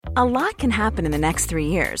A lot can happen in the next 3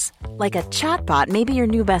 years. Like a chatbot may be your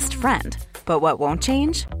new best friend. But what won't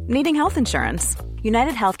change? Needing health insurance.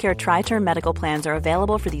 United Healthcare Tri-Term Medical Plans are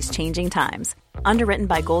available for these changing times. Underwritten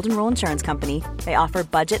by Golden Rule Insurance Company, they offer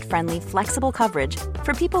budget-friendly, flexible coverage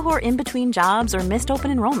for people who are in between jobs or missed open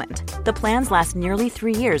enrollment. The plans last nearly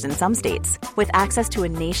 3 years in some states, with access to a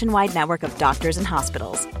nationwide network of doctors and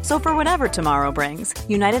hospitals. So for whatever tomorrow brings,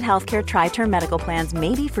 United Healthcare Tri-Term Medical Plans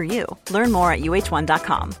may be for you. Learn more at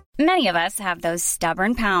uh1.com. Many of us have those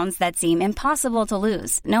stubborn pounds that seem impossible to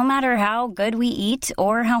lose, no matter how good we eat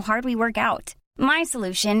or how hard we work out. My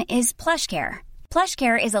solution is PlushCare.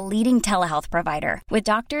 PlushCare is a leading telehealth provider with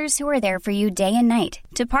doctors who are there for you day and night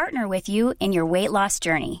to partner with you in your weight loss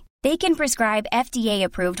journey. They can prescribe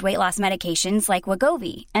FDA-approved weight loss medications like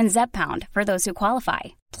Wegovy and Zepbound for those who qualify.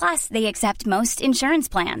 Plus, they accept most insurance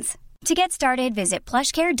plans. To get started, visit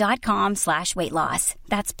plushcare.com/weightloss.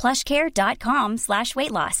 That's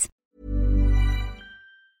plushcare.com/weightloss.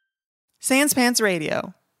 Sans Pants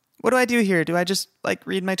Radio. What do I do here? Do I just,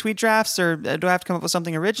 read my tweet drafts, or do I have to come up with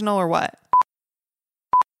something original, or what?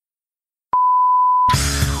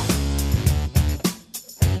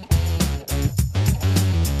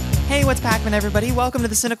 Hey, what's Pac-Man, everybody? Welcome to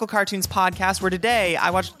the Cynical Cartoons podcast, where today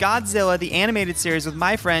I watched Godzilla, the animated series, with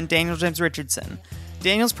my friend Daniel James Richardson.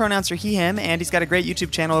 Daniel's pronouns are he, him, and he's got a great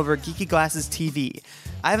YouTube channel over at Geeky Glasses TV.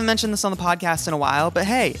 I haven't mentioned this on the podcast in a while, but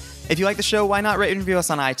hey, if you like the show, why not rate and review us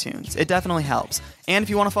on iTunes? It definitely helps. And if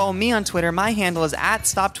you want to follow me on Twitter, my handle is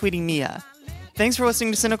 @StopTweetingMia. Thanks for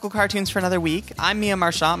listening to Cynical Cartoons for another week. I'm Mia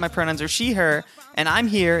Marchant, my pronouns are she, her, and I'm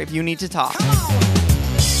here if you need to talk.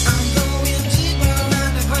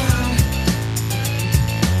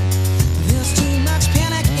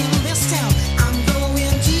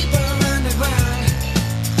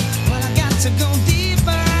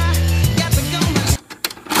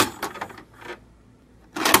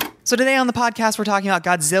 So today on the podcast, we're talking about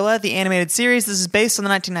Godzilla, the animated series. This is based on the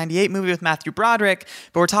 1998 movie with Matthew Broderick,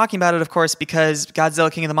 but we're talking about it, of course, because Godzilla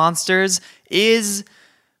King of the Monsters is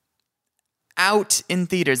out in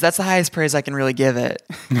theaters. That's the highest praise I can really give it.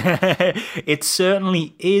 It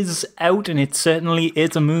certainly is out, and it certainly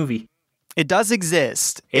is a movie. It does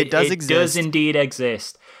exist. It does indeed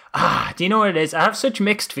exist. Do you know what it is? I have such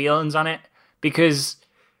mixed feelings on it, because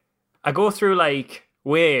I go through,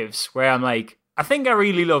 waves where I'm like, I think I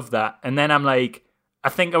really love that. And then I'm like, I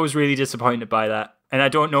think I was really disappointed by that. And I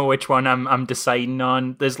don't know which one I'm deciding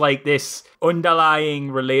on. There's this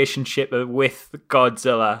underlying relationship with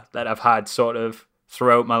Godzilla that I've had sort of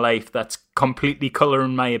throughout my life that's completely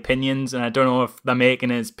coloring my opinions. And I don't know if they're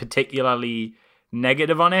making us particularly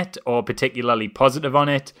negative on it or particularly positive on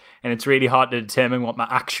it. And it's really hard to determine what my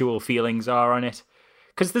actual feelings are on it.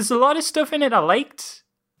 Because there's a lot of stuff in it I liked.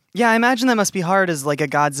 Yeah, I imagine that must be hard as a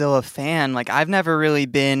Godzilla fan. I've never really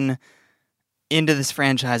been into this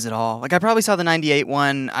franchise at all. I probably saw the 98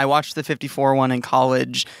 one, I watched the 54 one in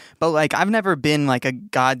college, but I've never been a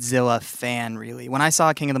Godzilla fan really. When I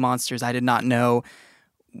saw King of the Monsters, I did not know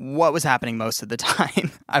what was happening most of the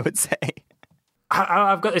time, I would say.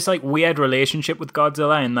 I've got this weird relationship with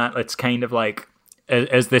Godzilla in that it's kind of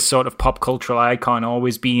as this sort of pop cultural icon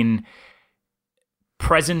always been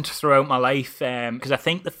present throughout my life, because I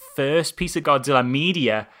think the first piece of Godzilla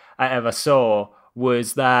media I ever saw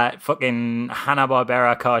was that fucking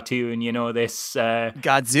Hanna-Barbera cartoon, this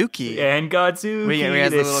Godzuki. And Godzuki, we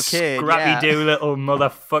had this the little kid, scrappy-do little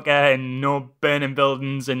motherfucker, and no burning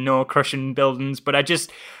buildings and no crushing buildings. But I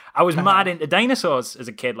was mad into dinosaurs as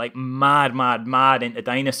a kid, mad into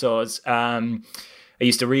dinosaurs. I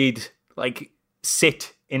used to read,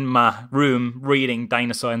 sit in my room reading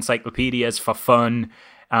dinosaur encyclopedias for fun.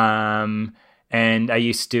 And I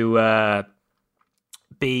used to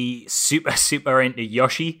be super into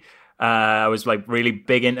Yoshi. I was really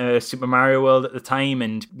big into Super Mario World at the time,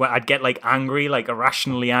 and I'd get angry,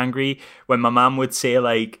 irrationally angry when my mom would say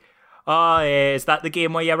is that the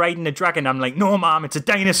game where you're riding a dragon? I'm like, no, Mom, it's a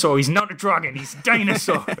dinosaur. He's not a dragon. He's a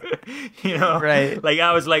dinosaur. Right.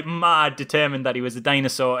 I was mad determined that he was a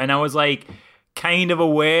dinosaur, and I was kind of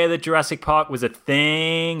aware that Jurassic Park was a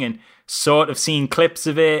thing and sort of seeing clips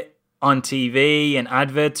of it on TV and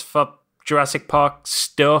adverts for Jurassic Park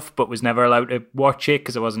stuff, but was never allowed to watch it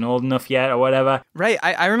because I wasn't old enough yet or whatever. Right.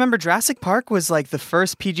 I remember Jurassic Park was the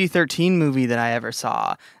first PG-13 movie that I ever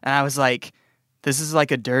saw. And I was like, this is a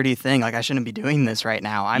dirty thing. I shouldn't be doing this right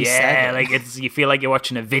now. I'm 7. You feel like you're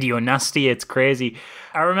watching a video nasty. It's crazy.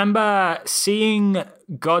 I remember seeing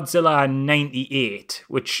Godzilla 98,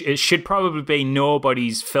 which it should probably be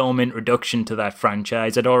nobody's film introduction to that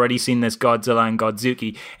franchise. I'd already seen this Godzilla and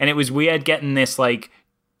Godzuki, and it was weird getting this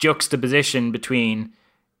juxtaposition between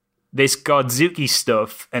this Godzuki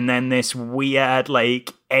stuff and then this weird,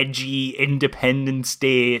 like, edgy Independence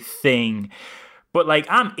Day thing. But, like,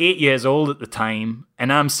 I'm 8 years old at the time,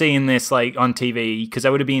 and I'm seeing this, like, on TV, because I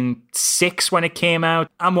would have been 6 when it came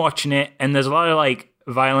out. I'm watching it, and there's a lot of, like,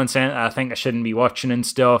 violence in it I think I shouldn't be watching and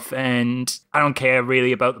stuff, and I don't care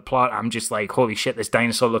really about the plot. I'm just like, holy shit, this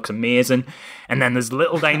dinosaur looks amazing. And then there's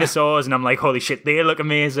little dinosaurs, and I'm like, holy shit, they look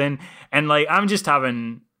amazing. And, like, I'm just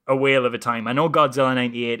having a whale of a time. I know Godzilla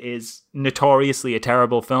 98 is notoriously a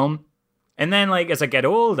terrible film. And then, like, as I get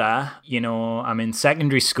older, you know, I'm in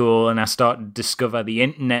secondary school and I start to discover the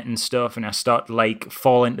internet and stuff, and I start to, like,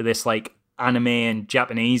 fall into this, like, anime and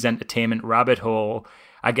Japanese entertainment rabbit hole.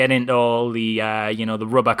 I get into all the, you know, the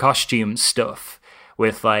rubber costume stuff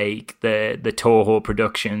with, like, the Toho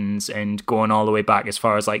productions and going all the way back as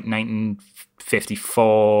far as, like, 1954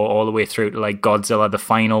 all the way through to, like, Godzilla The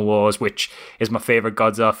Final Wars, which is my favorite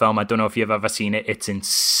Godzilla film. I don't know if you've ever seen it. It's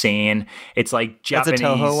insane. It's like Japanese.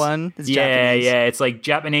 That's a Toho one? It's Japanese. It's like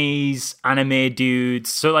Japanese anime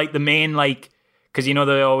dudes. So, like, the main, like, because, you know,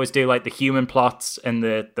 they always do, like, the human plots and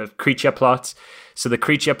the creature plots. So the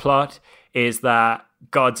creature plot is that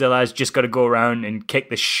Godzilla's just got to go around and kick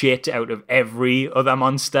the shit out of every other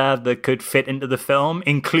monster that could fit into the film,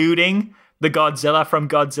 including the Godzilla from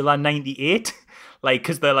Godzilla 98. Like,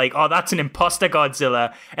 because they're like, oh, that's an imposter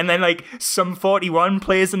Godzilla. And then, like, Sum 41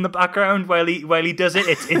 plays in the background while he does it.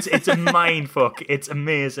 It's a mind fuck. It's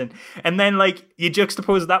amazing. And then, like, you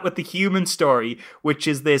juxtapose that with the human story, which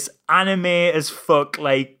is this anime as fuck,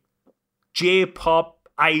 like, J-pop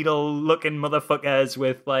idol looking motherfuckers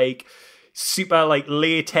with, like, super, like,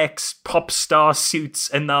 latex pop star suits,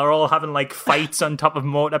 and they're all having, like, fights on top of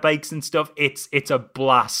motorbikes and stuff. It's a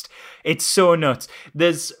blast. It's so nuts.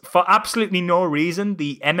 There's, for absolutely no reason,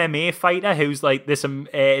 the MMA fighter who's like this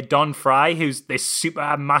Don Fry, who's this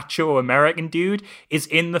super macho American dude, is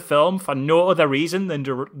in the film for no other reason than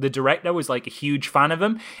the director was, like, a huge fan of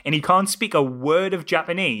him, and he can't speak a word of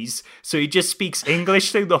Japanese, so he just speaks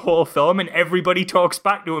English through the whole film, and everybody talks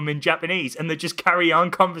back to him in Japanese, and they just carry on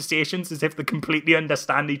conversations as if they completely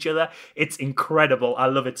understand each other. It's incredible. I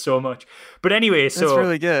love it so much. But anyway, so that's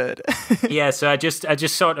really good. yeah, so I just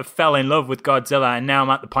sort of fell in love with Godzilla, and now I'm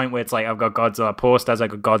at the point where it's like I've got Godzilla posters,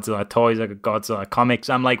 I've got Godzilla toys, I've got Godzilla comics.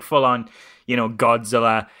 I'm like full on, you know,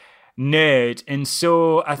 Godzilla nerd. And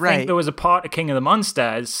so I think there was a part of King of the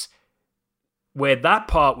Monsters where that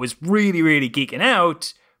part was really, really geeking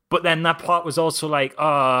out, but then that part was also like, oh,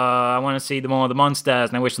 I want to see more of the monsters,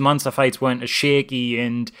 and I wish the monster fights weren't as shaky.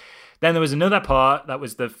 And then there was another part that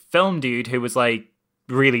was the film dude who was like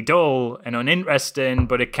really dull and uninteresting,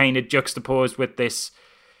 but it kind of juxtaposed with this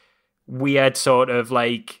weird sort of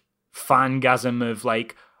like fangasm of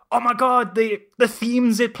like, oh my god, the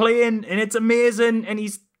themes it playing and it's amazing, and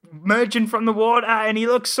he's emerging from the water and he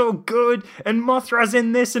looks so good, and Mothra's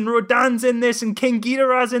in this and Rodan's in this and King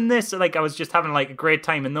Ghidorah's in this. So, like, I was just having like a great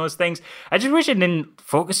time in those things. I just wish I didn't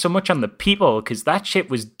focus so much on the people, because that shit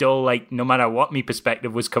was dull, like, no matter what my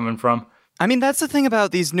perspective was coming from. I mean, that's the thing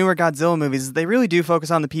about these newer Godzilla movies. They really do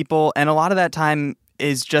focus on the people, and a lot of that time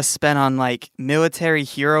is just spent on, like, military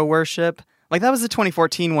hero worship. Like, that was the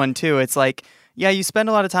 2014 one, too. It's like, yeah, you spend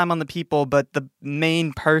a lot of time on the people, but the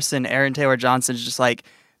main person, Aaron Taylor Johnson, is just, like,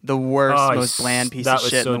 the worst, most bland piece of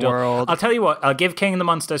shit in the world. I'll tell you what, I'll give King of the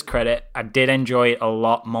Monsters credit. I did enjoy it a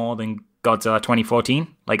lot more than Godzilla 2014.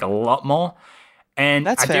 Like, a lot more. And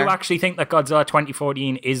That's I fair. do actually think that Godzilla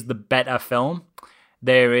 2014 is the better film.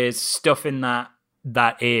 There is stuff in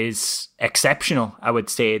that is exceptional, I would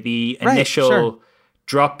say. The initial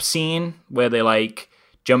drop scene where they, like,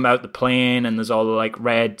 jump out the plane and there's all the, like,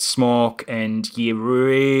 red smoke, and you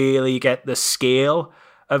really get the scale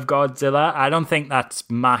of Godzilla. I don't think that's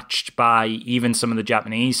matched by even some of the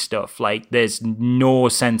Japanese stuff. Like, there's no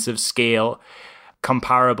sense of scale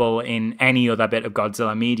comparable in any other bit of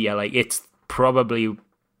Godzilla media. Like, it's probably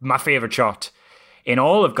my favorite shot in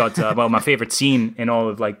all of Godzilla. Well, my favorite scene in all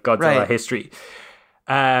of, like, Godzilla history.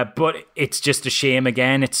 But it's just a shame,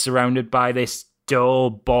 again, it's surrounded by this dull,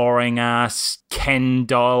 boring ass Ken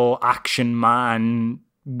doll action man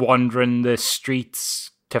wandering the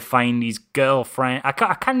streets to find his girlfriend. I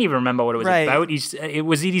can't even remember what it was about.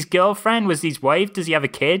 Was he his girlfriend? Was he his wife? Does he have a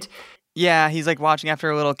kid? Yeah, he's, like, watching after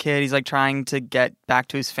a little kid. He's, like, trying to get back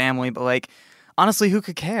to his family, but, like, honestly, who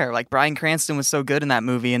could care? Like, Bryan Cranston was so good in that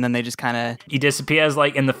movie, and then they just kind of... He disappears,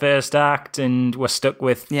 like, in the first act, and we're stuck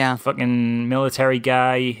with fucking military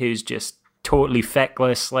guy who's just totally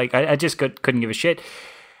feckless. Like, I just couldn't give a shit.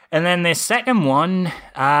 And then the second one,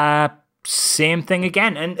 same thing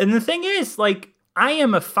again. And the thing is, like, I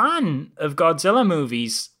am a fan of Godzilla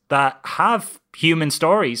movies that have human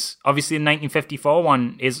stories. Obviously, the 1954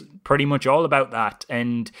 one is pretty much all about that.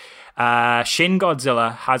 And Shin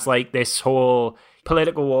Godzilla has like this whole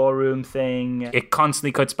political war room thing. It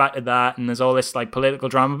constantly cuts back to that, and there's all this like political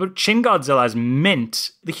drama. But Shin Godzilla's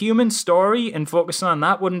mint. The human story and focusing on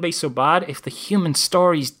that wouldn't be so bad if the human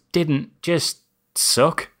stories didn't just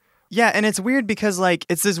suck. Yeah, and it's weird because like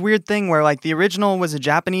it's this weird thing where like the original was a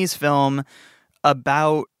Japanese film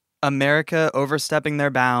about America overstepping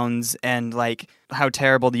their bounds and like how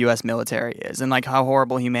terrible the US military is and like how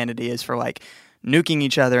horrible humanity is for like nuking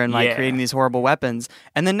each other and like creating these horrible weapons.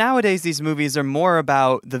 And then nowadays these movies are more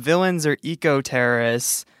about the villains are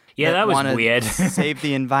eco-terrorists. Yeah, that was weird. Save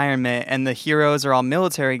the environment, and the heroes are all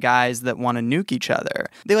military guys that want to nuke each other.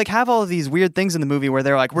 They like have all of these weird things in the movie where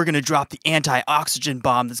they're like, we're going to drop the anti-oxygen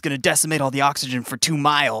bomb that's going to decimate all the oxygen for 2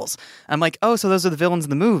 miles. I'm like, oh, so those are the villains in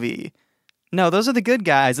the movie. No, those are the good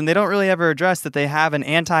guys, and they don't really ever address that they have an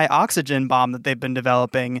anti-oxygen bomb that they've been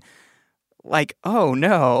developing. Like, oh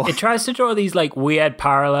no. It tries to draw these like weird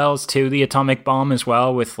parallels to the atomic bomb as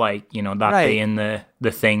well, with like, you know, that being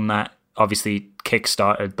the thing that obviously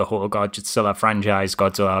kickstarted the whole Godzilla franchise.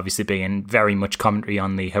 Godzilla obviously being very much commentary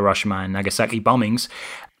on the Hiroshima and Nagasaki bombings.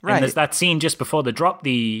 Right. And there's that scene just before they drop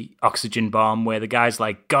the oxygen bomb where the guy's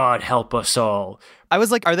like, God help us all. I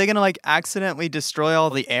was like, are they going to like accidentally destroy all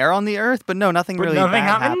the air on the earth? But no, nothing really bad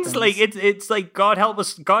happens. Like it's like, God help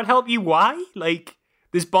us. God help you. Why? Like,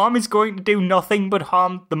 this bomb is going to do nothing but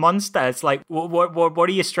harm the monster. It's like, what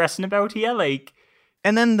are you stressing about here? Like,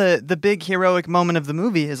 and then the big heroic moment of the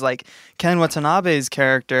movie is like Ken Watanabe's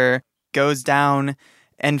character goes down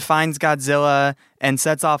and finds Godzilla and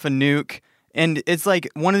sets off a nuke. And it's like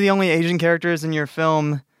one of the only Asian characters in your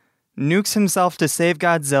film nukes himself to save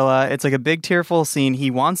Godzilla. It's like a big tearful scene. He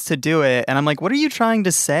wants to do it. And I'm like, what are you trying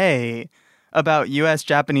to say about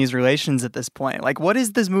U.S.-Japanese relations at this point? Like, what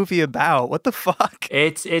is this movie about? What the fuck?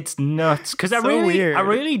 It's nuts. Because I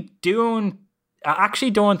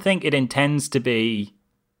actually don't think it intends to be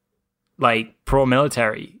like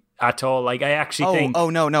pro-military at all. Like, I actually think...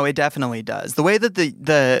 Oh, no, it definitely does. The way that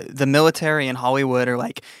the military in Hollywood are,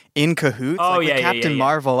 like, in cahoots, Captain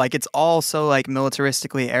Marvel, like, it's all so, like,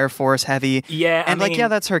 militaristically Air Force heavy. Yeah, and,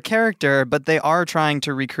 that's her character, but they are trying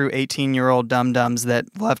to recruit 18-year-old dum-dums that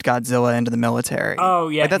left Godzilla into the military. Oh,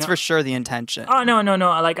 yeah. Like, that's for sure the intention. Oh, no.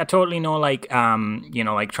 Like, I totally know, like,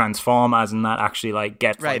 like, Transformers and that actually, like,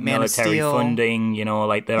 get, like, military funding, you know,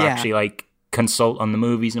 like, they're actually, like, consult on the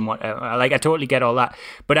movies and whatever. Like, I totally get all that.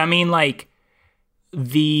 But I mean, like,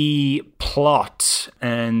 the plot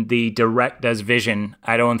and the director's vision,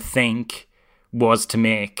 I don't think was to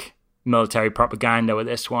make military propaganda with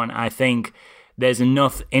this one. I think there's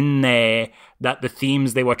enough in there that the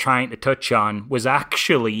themes they were trying to touch on was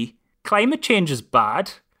actually climate change is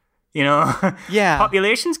bad. You know, yeah.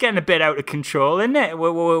 Population's getting a bit out of control, isn't it?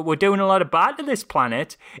 We're doing a lot of bad to this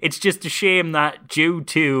planet. It's just a shame that due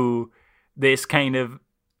to this kind of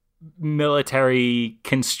military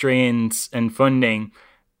constraints and funding,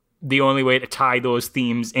 the only way to tie those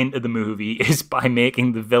themes into the movie is by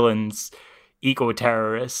making the villains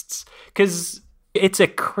eco-terrorists. Because it's a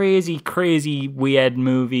crazy, crazy, weird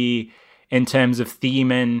movie in terms of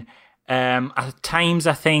theming. At times,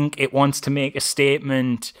 I think it wants to make a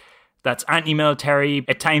statement that's anti-military.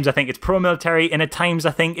 At times, I think it's pro-military. And at times, I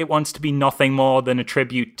think it wants to be nothing more than a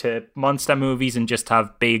tribute to monster movies and just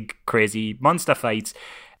have big, crazy monster fights.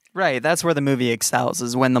 Right. That's where the movie excels,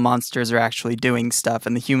 is when the monsters are actually doing stuff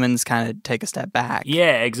and the humans kind of take a step back.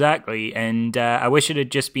 Yeah, exactly. And I wish it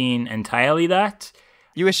had just been entirely that.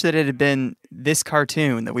 You wish that it had been this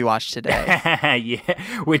cartoon that we watched today.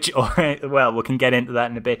 Yeah, which, well, we can get into that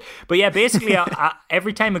in a bit. But yeah, basically,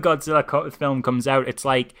 every time a Godzilla film comes out, it's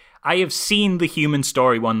like, I have seen the human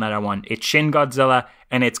story one that I want. It's Shin Godzilla,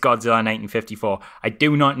 and it's Godzilla 1954. I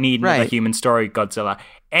do not need another human story Godzilla.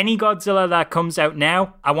 Any Godzilla that comes out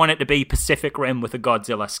now, I want it to be Pacific Rim with a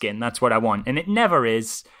Godzilla skin. That's what I want. And it never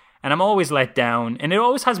is. And I'm always let down. And it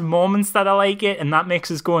always has moments that I like it, and that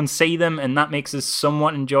makes us go and see them, and that makes us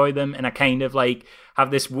somewhat enjoy them. And I kind of like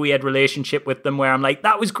have this weird relationship with them where I'm like,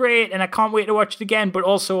 that was great, and I can't wait to watch it again, but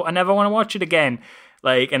also I never want to watch it again.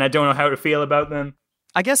 Like, and I don't know how to feel about them.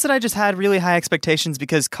 I guess that I just had really high expectations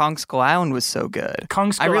because Kong Skull Island was so good.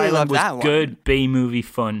 Kong Skull Island was good B-movie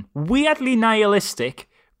fun. Weirdly nihilistic,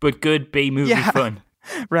 but good B-movie fun.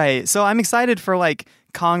 Right. So I'm excited for like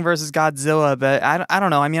Kong versus Godzilla, but I don't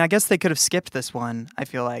know. I mean, I guess they could have skipped this one, I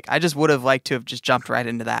feel like. I just would have liked to have just jumped right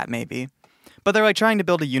into that, maybe. But they're like trying to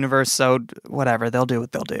build a universe, so whatever. They'll do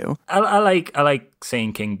what they'll do. I like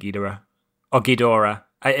saying King Ghidorah. Or Ghidorah.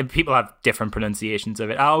 People have different pronunciations of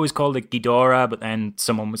it. I always called it Ghidorah, but then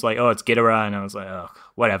someone was like, oh, it's Ghidorah, and I was like, oh,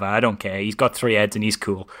 whatever, I don't care. He's got 3 heads and he's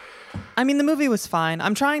cool. I mean, the movie was fine.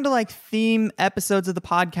 I'm trying to like theme episodes of the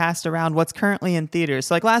podcast around what's currently in theaters.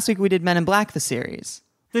 So like last week we did Men in Black, the series.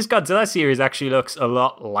 This Godzilla series actually looks a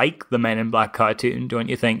lot like the Men in Black cartoon, don't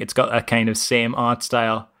you think? It's got that kind of same art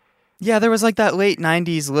style. Yeah, there was like that late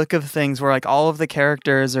 90s look of things where like all of the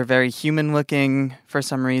characters are very human looking for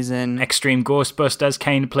some reason. Extreme Ghostbusters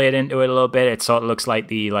kind of played into it a little bit. It sort of looks like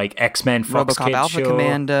the like X-Men Fox RoboCop Kids Alpha show.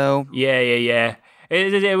 Commando. Yeah.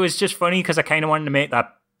 It was just funny because I kind of wanted to make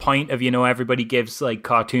that point of, everybody gives like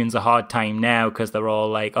cartoons a hard time now because they're all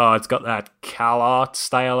like, oh, it's got that Cal art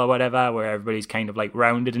style or whatever where everybody's kind of like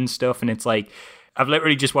rounded and stuff. And it's like, I've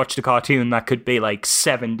literally just watched a cartoon that could be like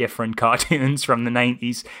 7 different cartoons from the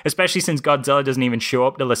 90s, especially since Godzilla doesn't even show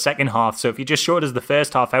up till the second half. So if you just showed us the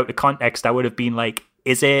first half out of context, I would have been like,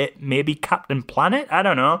 is it maybe Captain Planet? I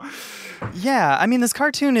don't know. Yeah, I mean, this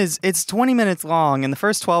cartoon it's 20 minutes long, and the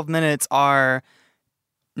first 12 minutes are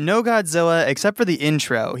no Godzilla except for the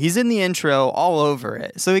intro. He's in the intro all over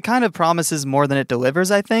it. So it kind of promises more than it delivers,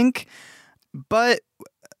 I think. But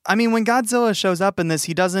I mean, when Godzilla shows up in this,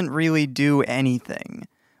 he doesn't really do anything.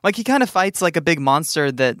 Like, he kind of fights like a big monster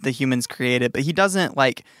that the humans created, but he doesn't,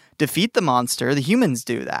 like, defeat the monster. The humans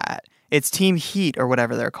do that. It's Team Heat or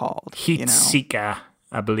whatever they're called. Heat Seeker,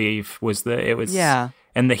 I believe, Yeah.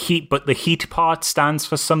 And the heat part stands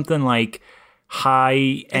for something like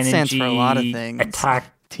high energy. It stands for a lot of things. Attack.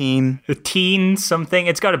 Teen Something.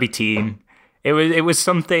 It's got to be teen. It was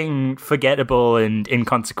something forgettable and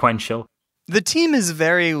inconsequential. The team is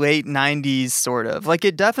very late 90s, sort of. Like,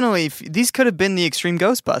 it definitely... These could have been the Extreme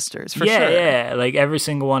Ghostbusters, for sure. Yeah. Like, every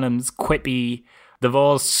single one of them's quippy. They've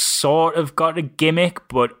all sort of got a gimmick,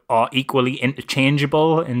 but are equally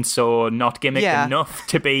interchangeable, and so not gimmick enough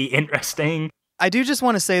to be interesting. I do just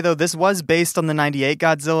want to say, though, this was based on the 98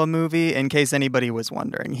 Godzilla movie, in case anybody was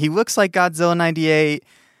wondering. He looks like Godzilla 98...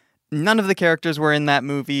 None of the characters were in that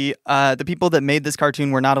movie. The people that made this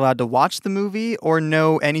cartoon were not allowed to watch the movie or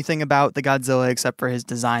know anything about the Godzilla except for his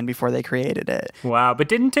design before they created it. Wow, but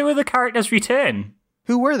didn't 2 of the characters return?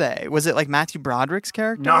 Who were they? Was it like Matthew Broderick's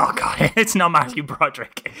character? No, God, it's not Matthew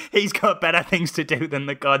Broderick. He's got better things to do than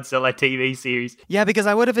the Godzilla TV series. Yeah, because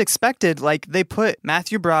I would have expected, like, they put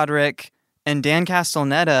Matthew Broderick and Dan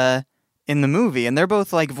Castellaneta in the movie, and they're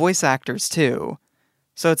both, like, voice actors, too.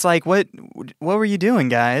 So it's like, what were you doing,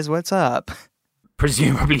 guys? What's up?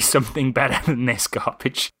 Presumably something better than this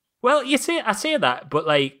garbage. Well, I say that, but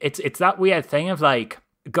like it's that weird thing of like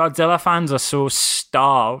Godzilla fans are so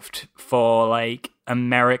starved for like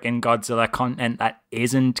American Godzilla content that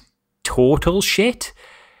isn't total shit.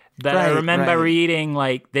 That I remember reading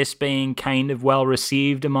like this being kind of well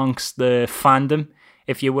received amongst the fandom,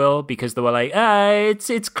 if you will, because they were like,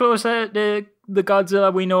 it's closer to the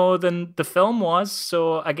Godzilla we know than the film was,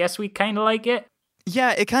 so I guess we kind of like it.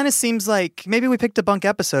 Yeah, it kind of seems like maybe we picked a bunk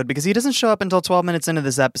episode because he doesn't show up until 12 minutes into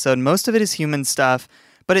this episode. Most of it is human stuff,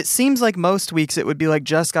 but it seems like most weeks it would be like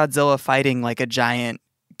just Godzilla fighting like a giant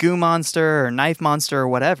goo monster or knife monster or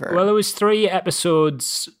whatever. Well, it was 3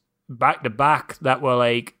 episodes back to back that were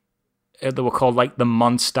like, they were called like the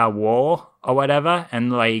Monster War or whatever,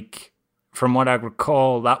 and like from what I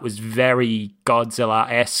recall, that was very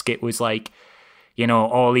Godzilla-esque. It was like,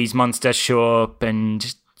 all these monsters show up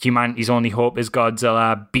and humanity's only hope is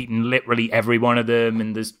Godzilla, beating literally every one of them,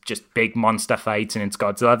 and there's just big monster fights, and it's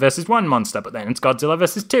Godzilla versus 1 monster, but then it's Godzilla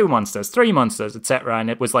versus 2 monsters, 3 monsters, etc.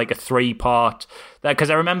 And it was like a 3-part,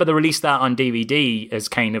 because I remember they released that on DVD as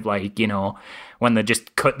kind of like, when they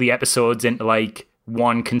just cut the episodes into like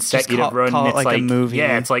one consecutive run. Call it it's like a movie.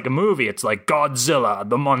 Yeah, it's like a movie. It's like Godzilla,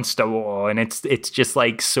 the Monster War, and it's just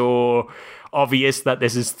like so obvious that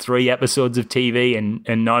this is 3 episodes of TV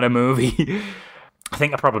and not a movie. I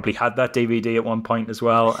think I probably had that DVD at one point as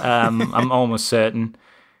well. I'm almost certain.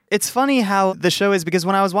 It's funny how the show is, because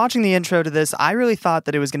when I was watching the intro to this, I really thought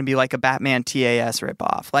that it was going to be like a Batman TAS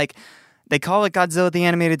ripoff. Like, they call it Godzilla the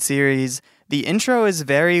Animated Series. The intro is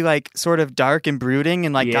very, like, sort of dark and brooding,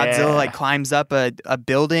 and, like, Godzilla, like, climbs up a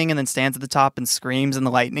building and then stands at the top and screams, and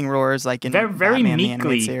the lightning roars, like, in very Batman,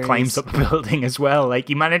 meekly climbs up a building as well. Like,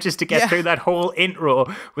 he manages to get through that whole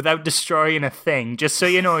intro without destroying a thing, just so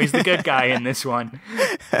you know he's the good guy in this one.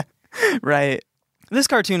 Right. This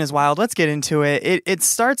cartoon is wild. Let's get into it. It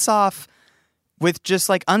starts off with just,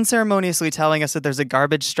 like, unceremoniously telling us that there's a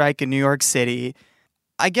garbage strike in New York City.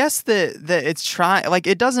 I guess that it's trying, like,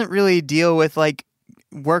 it doesn't really deal with like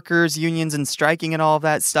workers, unions, and striking and all of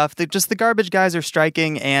that stuff. Just the garbage guys are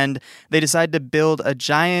striking, and they decide to build a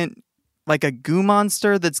giant, like a goo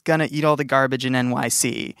monster that's gonna eat all the garbage in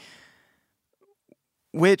NYC.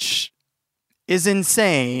 which is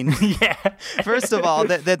insane. Yeah. First of all,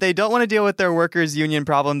 that they don't want to deal with their workers' union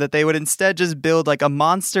problem, that they would instead just build like a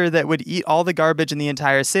monster that would eat all the garbage in the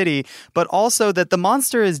entire city, but also that the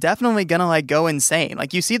monster is definitely gonna like go insane.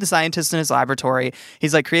 Like you see the scientist in his laboratory,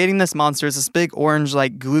 he's like creating this monster, it's this big orange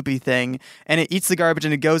like gloopy thing, and it eats the garbage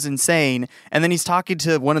and it goes insane. And then he's talking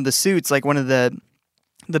to one of the suits, like one of the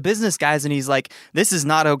business guys, and he's like, this is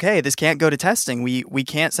not okay. This can't go to testing. We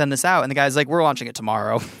can't send this out. And the guy's like, we're launching it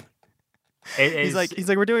tomorrow. He's like,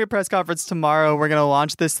 we're doing a press conference tomorrow. We're going to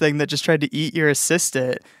launch this thing that just tried to eat your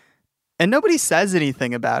assistant. And nobody says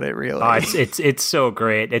anything about it, really. Oh, it's so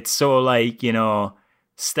great. It's so like, you know,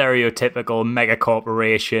 stereotypical mega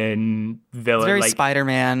corporation villain. It's very like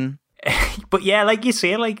Spider-Man. But yeah, like you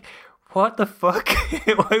say, like, what the fuck?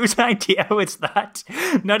 Whose idea was that?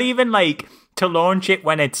 Not even like to launch it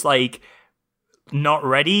when it's like not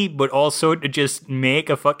ready, but also to just make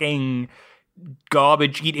a fucking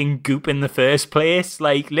garbage eating goop in the first place.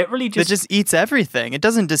 Like literally It just eats everything. It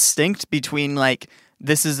doesn't distinct between like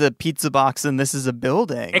this is a pizza box and this is a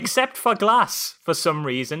building. Except for glass for some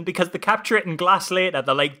reason, because they capture it in glass later.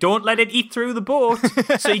 They're like, don't let it eat through the boat.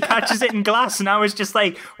 So he catches it in glass, and I was just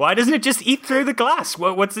like, why doesn't it just eat through the glass?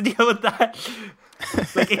 What's the deal with that?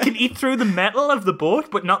 Like it can eat through the metal of the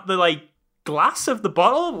boat, but not the like glass of the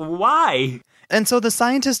bottle? Why? And so the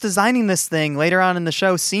scientist designing this thing later on in the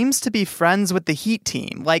show seems to be friends with the Heat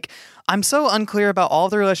team. Like, I'm so unclear about all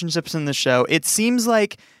the relationships in the show. It seems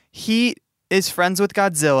like Heat is friends with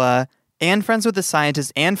Godzilla and friends with the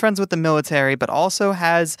scientist and friends with the military, but also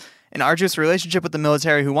has an arduous relationship with the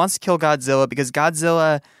military who wants to kill Godzilla because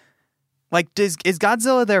Godzilla... Like, is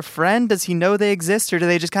Godzilla their friend? Does he know they exist, or do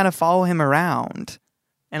they just kind of follow him around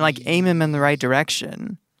and, like, aim him in the right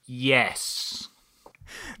direction? Yes.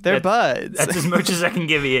 They're buds. That's as much as I can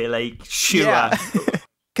give you, like, sure. Yeah.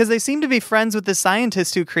 Because they seem to be friends with the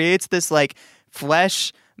scientist who creates this, like,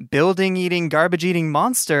 flesh, building-eating, garbage-eating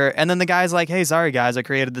monster. And then the guy's like, hey, sorry, guys, I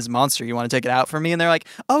created this monster. You want to take it out for me? And they're like,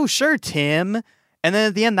 oh, sure, Tim. And then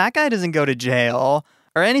at the end, that guy doesn't go to jail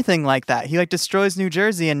or anything like that. He, like, destroys New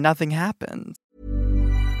Jersey and nothing happens.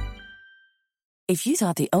 If you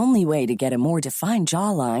thought the only way to get a more defined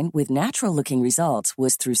jawline with natural-looking results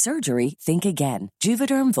was through surgery, think again.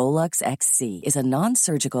 Juvederm Volux XC is a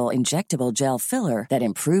non-surgical injectable gel filler that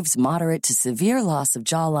improves moderate to severe loss of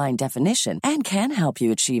jawline definition and can help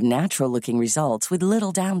you achieve natural-looking results with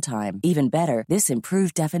little downtime. Even better, this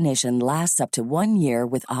improved definition lasts up to 1 year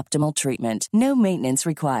with optimal treatment. No maintenance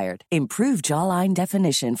required. Improve jawline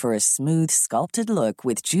definition for a smooth, sculpted look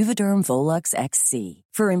with Juvederm Volux XC.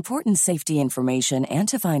 For important safety information and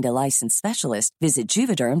to find a licensed specialist, visit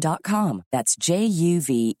Juvederm.com. That's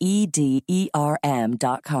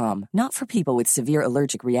JUVEDERM.com. Not for people with severe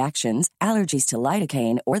allergic reactions, allergies to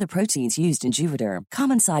lidocaine, or the proteins used in Juvederm.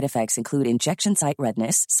 Common side effects include injection site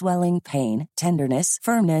redness, swelling, pain, tenderness,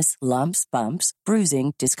 firmness, lumps, bumps,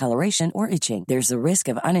 bruising, discoloration, or itching. There's a risk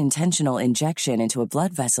of unintentional injection into a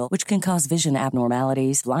blood vessel, which can cause vision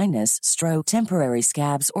abnormalities, blindness, stroke, temporary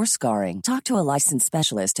scabs, or scarring. Talk to a licensed specialist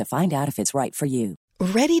to find out if it's right for you.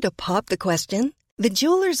 Ready to pop the question? The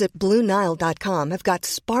jewelers at BlueNile.com have got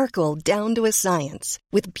sparkle down to a science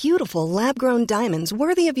with beautiful lab-grown diamonds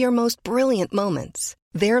worthy of your most brilliant moments.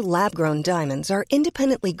 Their lab-grown diamonds are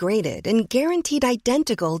independently graded and guaranteed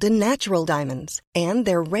identical to natural diamonds, and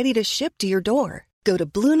they're ready to ship to your door. Go to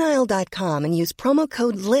BlueNile.com and use promo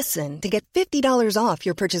code LISTEN to get $50 off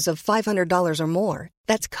your purchase of $500 or more.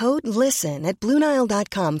 That's code LISTEN at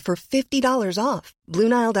BlueNile.com for $50 off.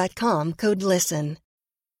 BlueNile.com, code LISTEN.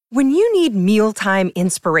 When you need mealtime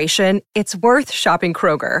inspiration, it's worth shopping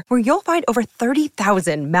Kroger, where you'll find over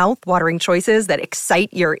 30,000 mouth-watering choices that excite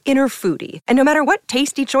your inner foodie. And no matter what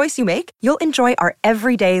tasty choice you make, you'll enjoy our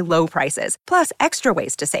everyday low prices, plus extra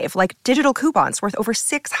ways to save, like digital coupons worth over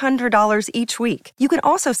 $600 each week. You can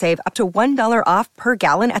also save up to $1 off per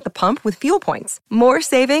gallon at the pump with fuel points. More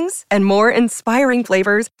savings and more inspiring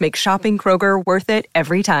flavors make shopping Kroger worth it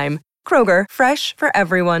every time. Kroger, fresh for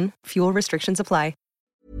everyone. Fuel restrictions apply.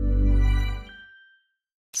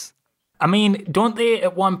 I mean, don't they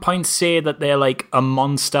at one point say that they're like a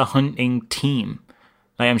monster hunting team?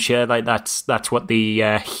 Like, I'm sure like that's what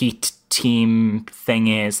the Heat team thing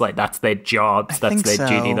is. Like, that's their jobs, that's their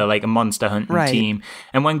duty. They're like a monster hunting team.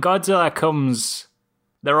 And when Godzilla comes,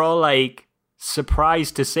 they're all like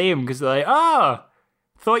surprised to see him because they're like, oh,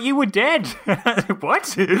 thought you were dead.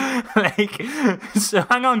 What? Like, so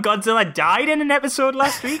hang on, Godzilla died in an episode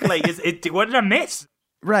last week? Like, what did I miss?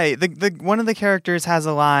 Right. The one of the characters has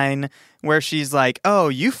a line where she's like, oh,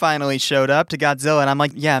 you finally showed up to Godzilla. And I'm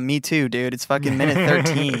like, yeah, me too, dude. It's fucking minute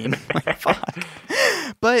 13. Like, fuck.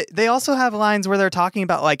 But they also have lines where they're talking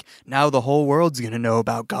about, like, now the whole world's going to know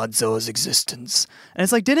about Godzilla's existence. And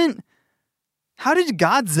it's like, how did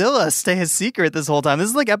Godzilla stay a secret this whole time? This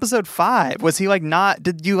is like episode 5. Was he like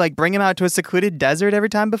did you like bring him out to a secluded desert every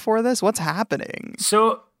time before this? What's happening?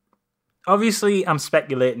 So, obviously, I'm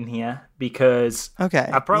speculating here because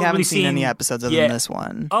I've probably seen any episodes other than this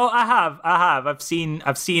one. Oh, I have. I've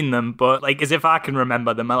seen them, but like as if I can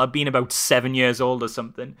remember them. I've been about 7 years old or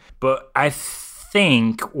something. But I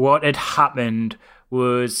think what had happened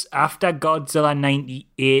was after Godzilla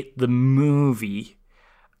 98, the movie.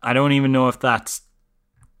 I don't even know if that's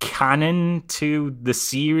canon to the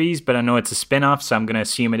series, but I know it's a spin-off, so I'm going to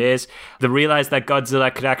assume it is. They realized that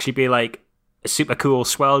Godzilla could actually be like a super cool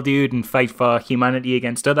swell dude and fight for humanity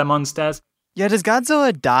against other monsters. Yeah, does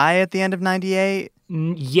Godzilla die at the end of 98?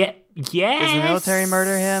 Yeah, yes. Does the military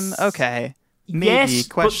murder him? Okay. Maybe. Yes,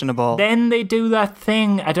 questionable. Then they do that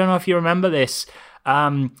thing, I don't know if you remember this.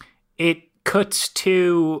 It cuts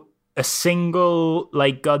to a single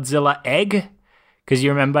like Godzilla egg. Because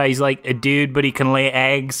you remember, he's like a dude, but he can lay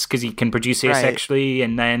eggs because he can produce asexually. Right.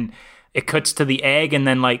 And then it cuts to the egg, and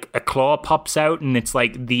then like a claw pops out, and it's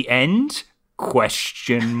like the end? ?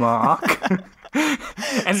 And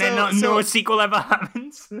then no sequel ever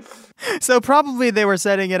happens. So probably they were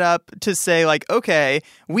setting it up to say like, okay,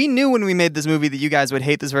 we knew when we made this movie that you guys would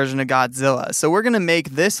hate this version of Godzilla. So we're going to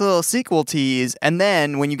make this little sequel tease. And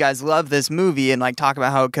then when you guys love this movie and like talk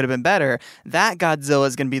about how it could have been better, that Godzilla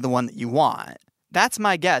is going to be the one that you want. That's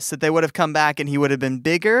my guess, that they would have come back and he would have been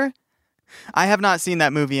bigger. I have not seen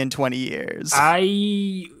that movie in 20 years.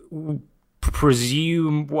 I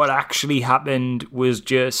presume what actually happened was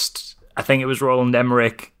just, I think it was Roland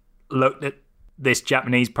Emmerich looked at this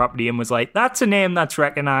Japanese property and was like, that's a name that's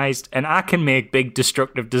recognized and I can make big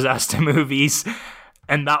destructive disaster movies.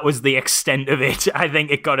 And that was the extent of it. I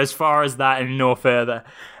think it got as far as that and no further.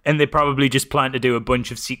 And they probably just planned to do a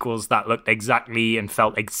bunch of sequels that looked exactly and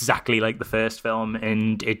felt exactly like the first film,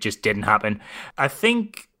 and it just didn't happen. I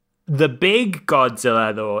think the big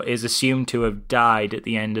Godzilla, though, is assumed to have died at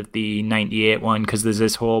the end of the 98 one, because there's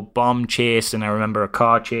this whole bomb chase, and I remember a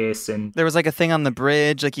car chase. And there was like a thing on the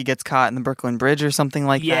bridge, like he gets caught in the Brooklyn Bridge or something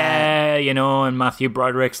like that. Yeah, you know, and Matthew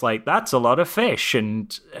Broderick's like, that's a lot of fish,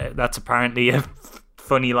 and that's apparently a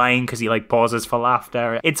funny line because he like pauses for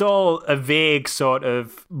laughter. It's all a vague sort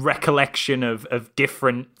of recollection of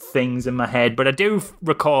different things in my head, but I do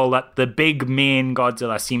recall that the big main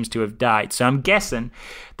Godzilla seems to have died. So I'm guessing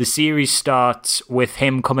the series starts with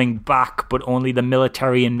him coming back, but only the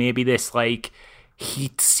military and maybe this like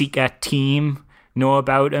heat seeker team know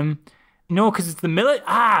about him. No, because it's the military.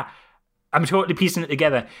 I'm totally piecing it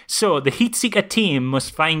together. So the heat seeker team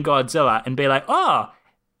must find Godzilla and be like, oh,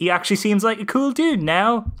 he actually seems like a cool dude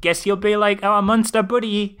now. Guess he'll be like our monster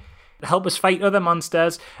buddy, help us fight other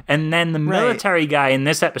monsters. And then the military guy in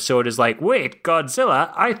this episode is like, wait,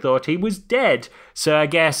 Godzilla? I thought he was dead. So I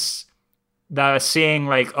guess they're saying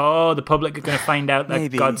like, oh, the public are going to find out that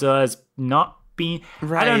Godzilla's not been...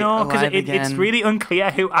 I don't know, because it's really unclear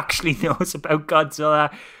who actually knows about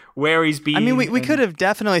Godzilla, where he's been. I mean, we could have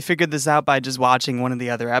definitely figured this out by just watching one of the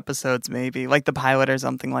other episodes, maybe, like the pilot or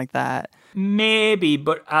something like that. Maybe,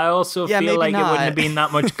 but I also feel like it wouldn't have been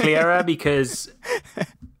that much clearer because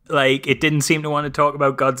like it didn't seem to want to talk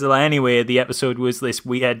about Godzilla anyway. The episode was this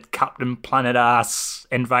weird Captain Planet ass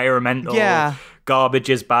environmental garbage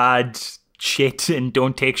is bad shit and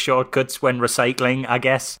don't take shortcuts when recycling, I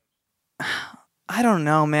guess. I don't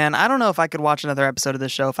know, man. I don't know if I could watch another episode of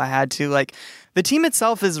this show if I had to. Like, the team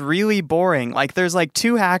itself is really boring. Like, there's like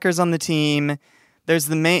 2 hackers on the team. There's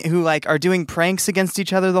the main who like are doing pranks against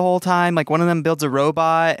each other the whole time. Like one of them builds a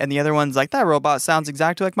robot and the other one's like, that robot sounds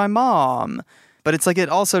exactly like my mom. But it's like, it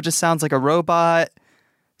also just sounds like a robot.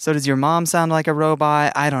 So does your mom sound like a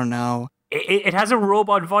robot? I don't know. It has a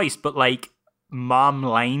robot voice, but like mom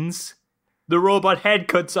lines. The robot head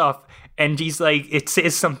cuts off and he's like, it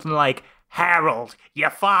says something like, Harold, your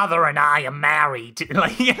father and I are married.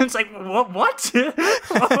 Like, it's like, what?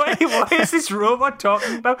 What is this robot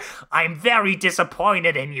talking about? I'm very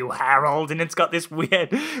disappointed in you, Harold. And it's got this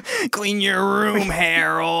weird... Clean your room,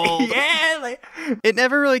 Harold. Yeah. Like... It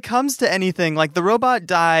never really comes to anything. Like, the robot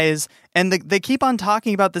dies, and they keep on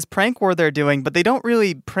talking about this prank war they're doing, but they don't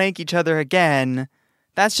really prank each other again.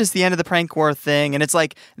 That's just the end of the prank war thing. And it's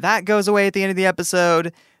like, that goes away at the end of the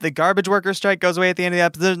episode. The garbage worker strike goes away at the end of the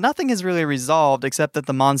episode. Nothing is really resolved except that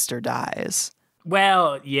the monster dies.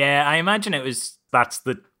 Well, yeah, I imagine that's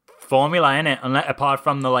the formula, innit? Apart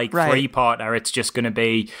from the like 3-parter, it's just going to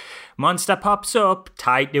be monster pops up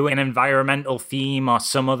tied to an environmental theme or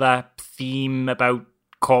some other theme about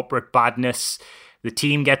corporate badness. The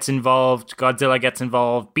team gets involved, Godzilla gets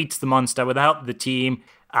involved, beats the monster with the help of the team,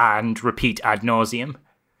 and repeat ad nauseum.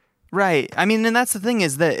 Right. I mean, and that's the thing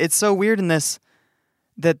is that it's so weird in this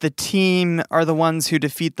that the team are the ones who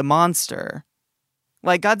defeat the monster.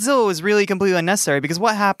 Like, Godzilla was really completely unnecessary because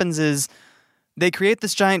what happens is they create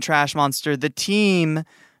this giant trash monster. The team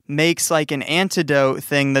makes like an antidote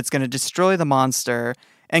thing that's going to destroy the monster.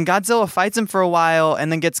 And Godzilla fights him for a while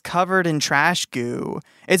and then gets covered in trash goo.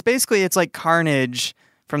 It's like Carnage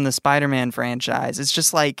from the Spider-Man franchise. It's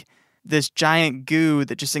just like this giant goo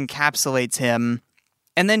that just encapsulates him.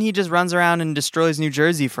 And then he just runs around and destroys New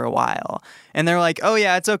Jersey for a while. And they're like, oh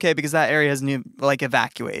yeah, it's okay because that area is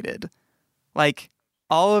evacuated. Like,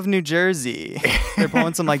 all of New Jersey. They're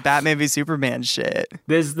pulling some like Batman v Superman shit.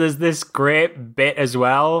 There's this great bit as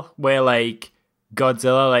well where like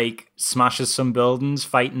Godzilla like smashes some buildings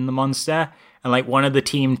fighting the monster, and like one of the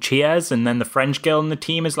team cheers, and then the French girl in the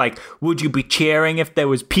team is like, would you be cheering if there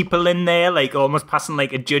was people in there? Like almost passing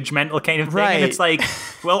like a judgmental kind of thing. Right. And it's like,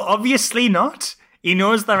 well, obviously not. He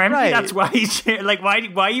knows they're empty. Right. That's why he's like,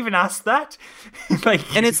 why even ask that?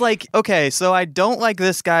 Like, and it's like, okay, so I don't like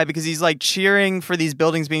this guy because he's like cheering for these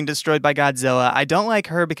buildings being destroyed by Godzilla. I don't like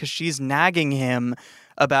her because she's nagging him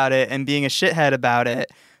about it and being a shithead about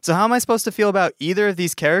it. So how am I supposed to feel about either of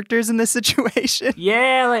these characters in this situation?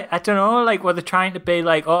 Yeah, like I don't know, like were they trying to be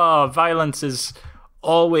like, oh, violence is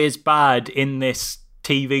always bad in this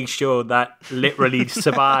TV show that literally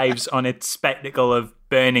survives on its spectacle of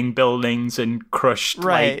burning buildings and crushed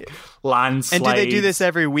like landslides. And do they do this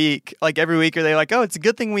every week? Like every week are they like, oh, it's a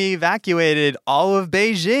good thing we evacuated all of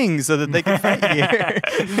Beijing so that they can fight here.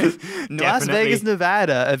 Las Vegas,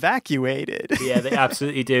 Nevada, evacuated. Yeah, they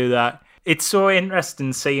absolutely do that. It's so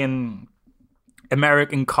interesting seeing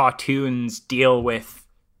American cartoons deal with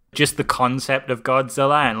just the concept of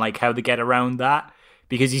Godzilla and like how they get around that.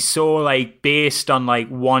 Because he's so like based on like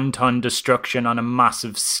 1-ton destruction on a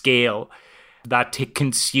massive scale that it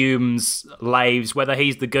consumes lives, whether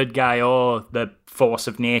he's the good guy or the force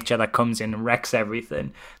of nature that comes in and wrecks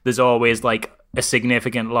everything. There's always like a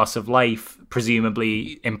significant loss of life,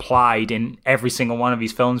 presumably implied in every single one of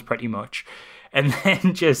these films pretty much. And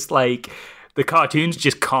then just like the cartoons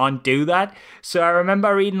just can't do that. So I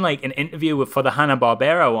remember reading like an interview for the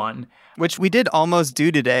Hanna-Barbera one, which we did almost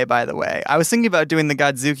do today, by the way. I was thinking about doing the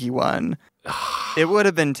Godzuki one. It would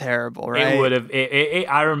have been terrible, right? It would have.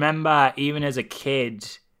 I remember even as a kid,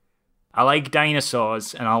 I like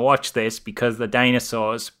dinosaurs, and I'll watch this because they're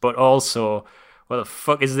dinosaurs, but also, what the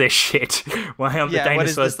fuck is this shit? Why aren't the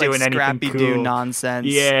dinosaurs doing anything cool? Scrappy-Doo nonsense.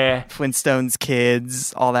 Yeah. Flintstones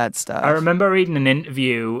kids, all that stuff. I remember reading an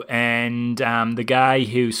interview, and the guy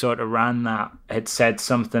who sort of ran that had said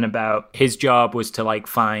something about his job was to like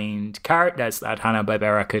find characters that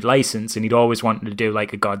Hanna-Barbera could license, and he'd always wanted to do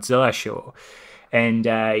like a Godzilla show. And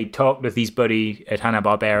he talked with his buddy at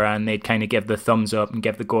Hanna-Barbera, and they'd kind of give the thumbs up and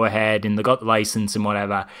give the go-ahead, and they got the license and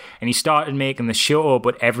whatever. And he started making the show,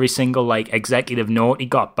 but every single like executive note he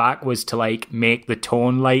got back was to like make the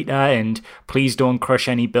tone lighter, and please don't crush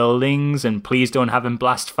any buildings, and please don't have him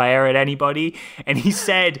blast fire at anybody. And he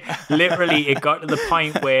said, literally, it got to the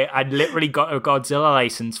point where I'd literally got a Godzilla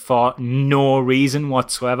license for no reason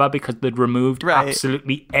whatsoever because they'd removed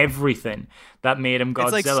absolutely everything that made him Godzilla.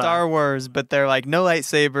 It's like Star Wars, but they're like no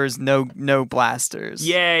lightsabers, no blasters.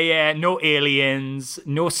 Yeah, no aliens,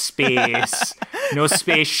 no space, no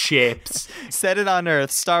spaceships. Set it on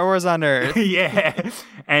Earth, Star Wars on Earth. Yeah,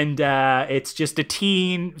 and it's just a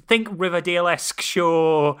think Riverdale-esque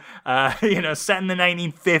show, set in the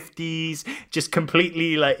 1950s, just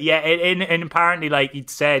completely like, and apparently like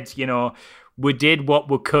he'd said, we did what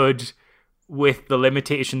we could with the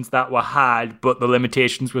limitations that were had, but the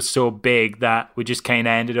limitations were so big that we just kind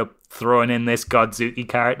of ended up throwing in this Godzuki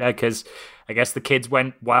character because I guess the kids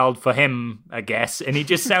went wild for him, I guess, and he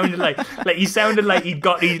just sounded like he'd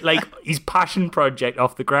got his passion project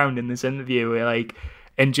off the ground in this interview,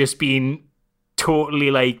 and just being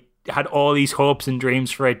totally like had all these hopes and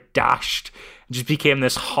dreams for it dashed, and just became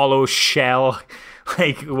this hollow shell.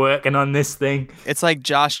 Like working on this thing. It's like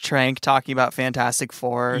Josh Trank talking about Fantastic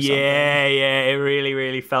Four or something. Yeah, it really,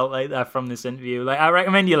 really felt like that from this interview. Like I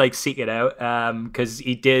recommend you like seek it out because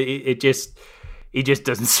he just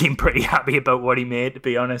doesn't seem pretty happy about what he made, to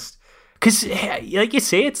be honest. Because like you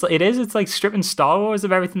say, it's like stripping Star Wars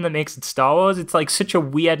of everything that makes it Star Wars. It's like such a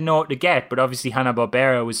weird note to get, but obviously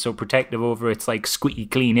Hanna-Barbera was so protective over its like squeaky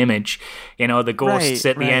clean image. The ghosts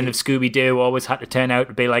at the end of Scooby-Doo always had to turn out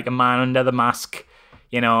to be like a man under the mask.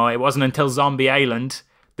 It wasn't until Zombie Island,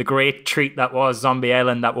 the great treat that was Zombie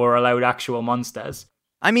Island, that were allowed actual monsters.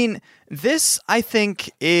 I mean, this, I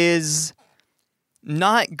think, is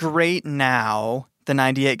not great now, the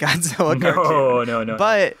 98 Godzilla cartoon. No.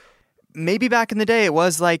 But maybe back in the day, it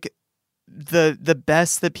was like the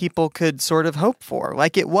best that people could sort of hope for.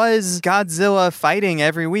 Like, it was Godzilla fighting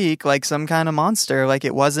every week like some kind of monster. Like,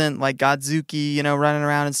 it wasn't like Godzuki, running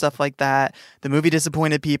around and stuff like that. The movie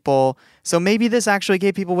disappointed people. So maybe this actually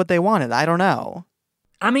gave people what they wanted. I don't know.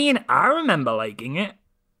 I mean, I remember liking it.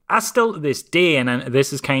 I still to this day, and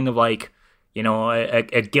this is kind of like,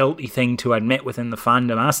 a guilty thing to admit within the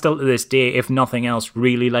fandom, I still to this day, if nothing else,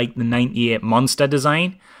 really like the 98 monster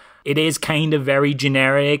design. It is kind of very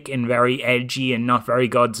generic and very edgy and not very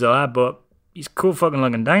Godzilla, but he's cool fucking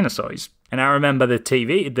looking dinosaurs. And I remember the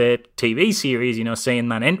TV series, seeing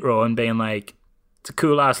that intro and being like, it's a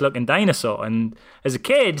cool ass looking dinosaur. And as a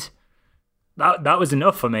kid, that was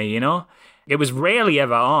enough for me, It was rarely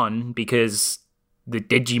ever on because the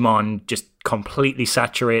Digimon just completely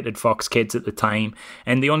saturated Fox Kids at the time,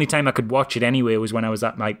 and the only time I could watch it anyway was when I was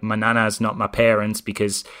at my nana's, not my parents',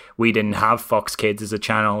 because we didn't have Fox Kids as a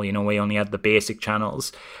channel. We only had the basic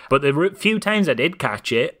channels. But the few times I did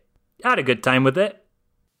catch it, I had a good time with it.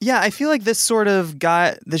 Yeah, I feel like this sort of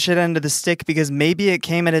got the shit end of the stick because maybe it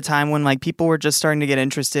came at a time when like people were just starting to get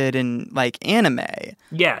interested in like anime.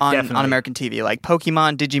 Yeah, on definitely. On American TV, like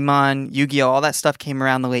Pokemon, Digimon, Yu-Gi-Oh, all that stuff came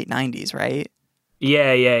around the late 90s, right?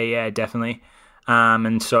 Yeah, definitely.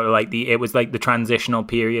 And sort of like it was like the transitional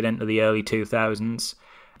period into the early 2000s.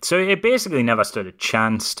 So it basically never stood a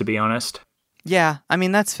chance, to be honest. Yeah, I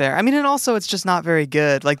mean, that's fair. I mean, and also it's just not very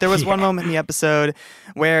good. Like there was one moment in the episode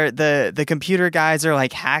where the computer guys are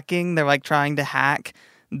like hacking. They're like trying to hack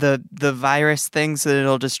the virus thing so that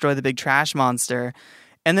it'll destroy the big trash monster.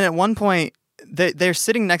 And then at one point, they're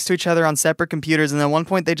sitting next to each other on separate computers, and at one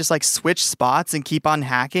point they just like switch spots and keep on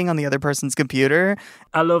hacking on the other person's computer.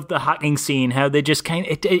 I love the hacking scene, how they just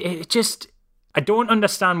it just, I don't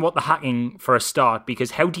understand what the hacking for a start,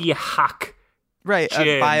 because how do you hack right germs?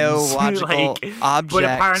 A biological object? But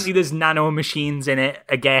apparently there's nano machines in it,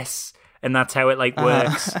 I guess, and that's how it like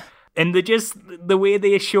works. And the way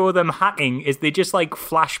they show them hacking is they just like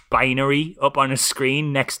flash binary up on a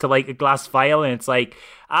screen next to like a glass vial, and it's like,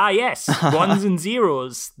 yes, ones and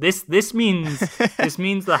zeros. This means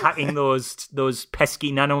they're hacking those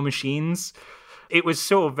pesky nano machines. It was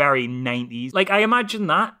so very 90s. Like, I imagine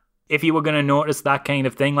that if you were going to notice that kind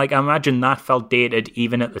of thing, like I imagine that felt dated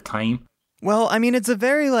even at the time. Well, I mean, it's a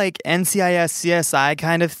very like NCIS CSI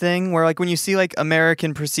kind of thing where like when you see like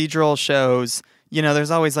American procedural shows,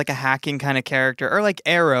 there's always like a hacking kind of character, or like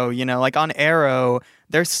Arrow, like on Arrow,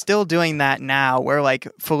 they're still doing that now where like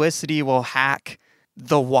Felicity will hack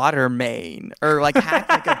the water main or like hack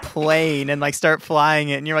like a plane and like start flying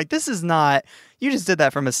it. And you're like, this is not, you just did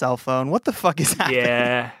that from a cell phone. What the fuck is happening?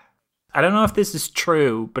 Yeah. I don't know if this is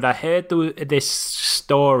true, but I heard this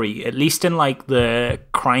story, at least in like the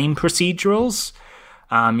crime procedurals,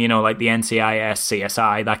 like the NCIS,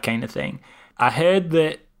 CSI, that kind of thing. I heard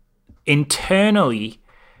that internally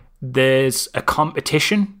there's a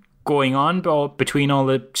competition going on between all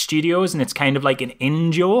the studios, and it's kind of like an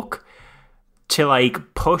in-joke to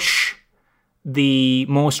like push the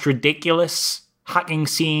most ridiculous hacking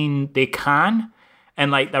scene they can, and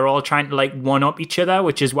like they're all trying to like one up each other,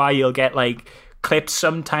 which is why you'll get like clips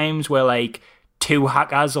sometimes where like two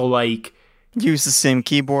hackers will like use the same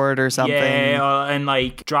keyboard or something. Yeah, and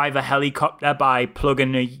like drive a helicopter by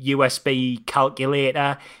plugging a USB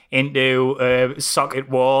calculator into a socket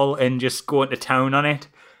wall and just going to town on it.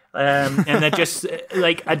 And they're just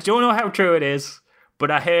like, I don't know how true it is,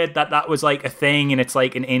 but I heard that was like a thing, and it's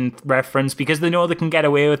like an in reference because they know they can get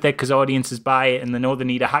away with it because audiences buy it, and they know they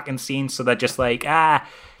need a hacking scene, so they're just like,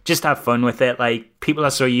 just have fun with it. Like, people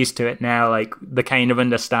are so used to it now, like they kind of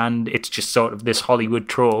understand it's just sort of this Hollywood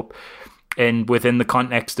trope. And within the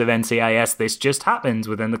context of NCIS, this just happens.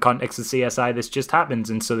 Within the context of CSI, this just happens.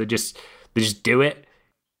 And so they just do it.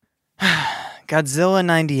 Godzilla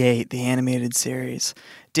 98, the animated series.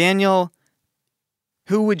 Daniel,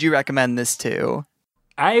 who would you recommend this to?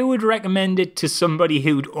 I would recommend it to somebody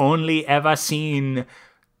who'd only ever seen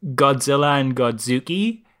Godzilla and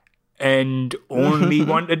Godzuki and only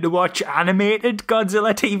wanted to watch animated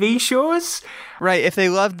Godzilla TV shows. Right, if they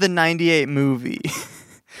loved the 98 movie.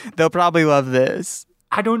 They'll probably love this.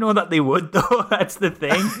 I don't know that they would, though. That's the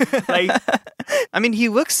thing. Like, I mean, he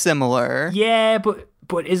looks similar. Yeah,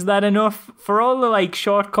 but is that enough? For all the like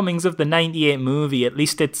shortcomings of the 98 movie, at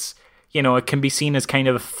least it's, it can be seen as kind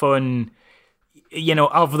of a fun,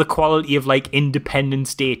 of the quality of like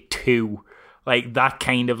Independence Day 2. Like that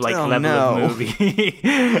kind of like level of movie.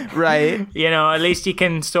 Right. At least you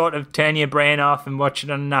can sort of turn your brain off and watch it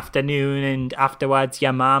on an afternoon, and afterwards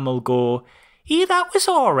your mom will go, yeah, that was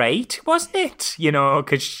all right, wasn't it? You know,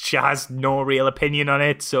 because she has no real opinion on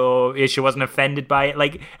it, so she wasn't offended by it.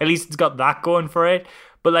 Like, at least it's got that going for it.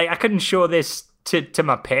 But, like, I couldn't show this to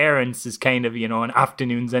my parents as kind of, you know, an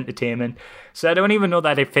afternoon's entertainment. So I don't even know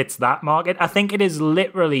that it fits that market. I think it is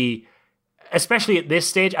literally, especially at this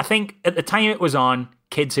stage, I think at the time it was on,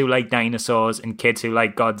 kids who like dinosaurs and kids who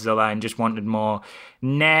like Godzilla and just wanted more.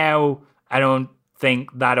 Now, I don't think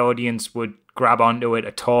that audience would grab onto it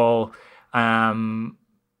at all.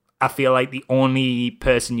 I feel like the only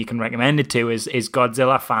person you can recommend it to is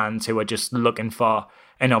Godzilla fans who are just looking for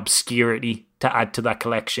an obscurity to add to that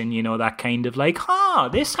collection, you know, that kind of like,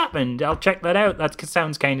 this happened, I'll check that out. That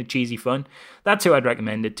sounds kind of cheesy fun. That's who I'd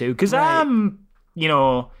recommend it to, because I'm, you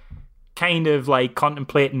know, kind of like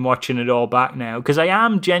contemplating watching it all back now, because I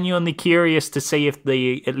am genuinely curious to see if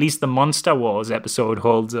at least the Monster Wars episode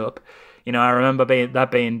holds up. You know, I remember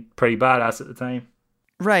that being pretty badass at the time.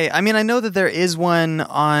 Right. I mean, I know that there is one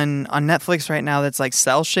on Netflix right now that's like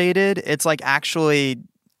cell shaded. It's like actually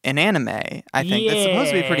an anime, I think. That's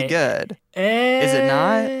supposed to be pretty good. Is it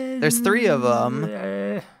not? There's 3 of them.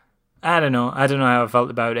 I don't know how I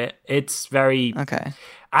felt about it. It's very... Okay.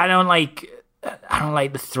 I don't like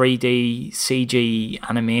the 3D CG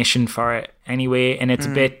animation for it anyway, and it's a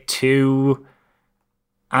bit too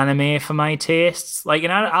anime for my tastes. Like,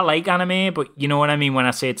 and I like anime, but you know what I mean when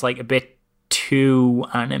I say it's like a bit too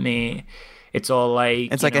anime. It's all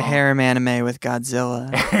like... It's like a harem anime with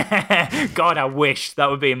Godzilla. God, I wish. That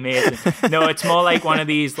would be amazing. No, it's more like one of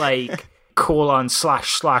these like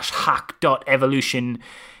 ://hack.evolution.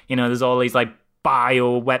 You know, there's all these like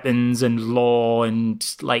bio weapons and law and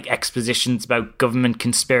like expositions about government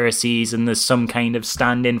conspiracies, and there's some kind of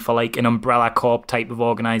stand-in for like an Umbrella Corp type of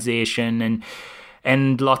organization,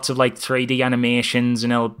 and lots of like 3D animations,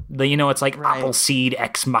 and you know, it's like Appleseed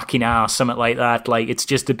Ex Machina or something like that. Like, it's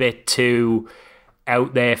just a bit too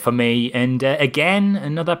out there for me. And again,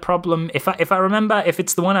 another problem, if I remember, if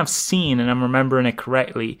it's the one I've seen and I'm remembering it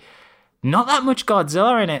correctly, not that much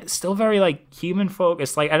Godzilla in it. Still very like human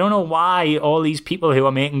focused. Like, I don't know why all these people who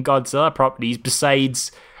are making Godzilla properties,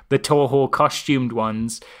 besides the Toho costumed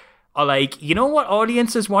ones, are like, you know what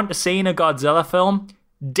audiences want to see in a Godzilla film?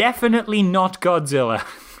 Definitely not Godzilla.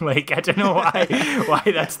 Like, I don't know why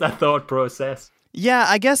that's the thought process. Yeah,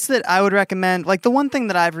 I guess that I would recommend, like, the one thing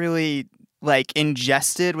that I've really like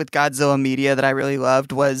ingested with Godzilla media that I really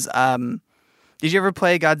loved was did you ever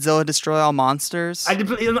play Godzilla Destroy All Monsters? I did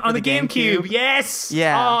play on the GameCube. Yes.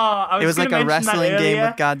 Yeah. Oh, it was like a wrestling game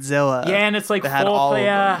with Godzilla. Yeah, and it's like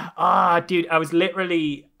 4-player. Dude, I was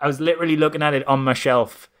literally looking at it on my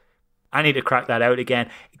shelf. I need to crack that out again,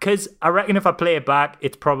 because I reckon if I play it back,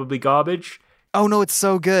 it's probably garbage. Oh no, it's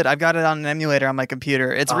so good. I've got it on an emulator on my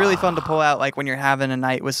computer. It's really fun to pull out, like when you're having a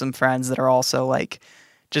night with some friends that are also like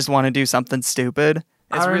just want to do something stupid.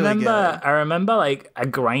 It's really good. I remember like I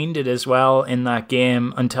grinded as well in that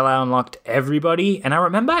game until I unlocked everybody, and I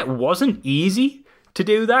remember it wasn't easy to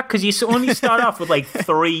do that, because you only start off with like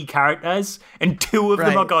 3 characters, and 2 of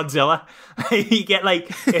them are Godzilla. You get like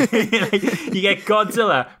you get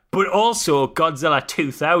Godzilla, but also Godzilla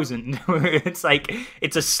 2000. It's like,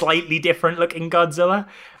 it's a slightly different looking Godzilla.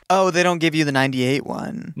 Oh, they don't give you the 98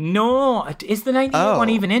 one. No, is the 98 one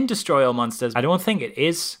even in Destroy All Monsters? I don't think it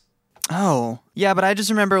is. Oh, yeah, but I just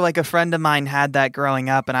remember like a friend of mine had that growing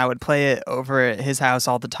up, and I would play it over at his house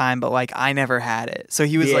all the time, but like I never had it. So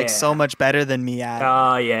he was like so much better than me at it.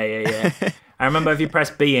 Oh, yeah. I remember if you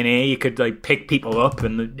press B and A, you could like pick people up,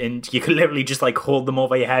 and you could literally just like hold them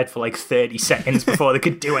over your head for like 30 seconds before they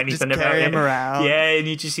could do anything just about carry it. them around. Yeah, and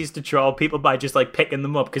you just used to troll people by just like picking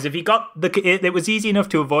them up, because if you got it was easy enough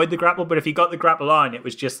to avoid the grapple, but if you got the grapple on, it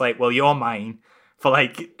was just like, well, you're mine for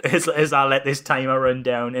like as I let this timer run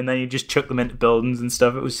down, and then you just chuck them into buildings and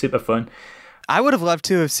stuff. It was super fun. I would have loved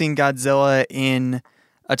to have seen Godzilla in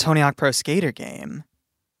a Tony Hawk Pro Skater game.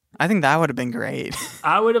 I think that would have been great.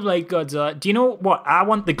 I would have liked Godzilla. Do you know what? I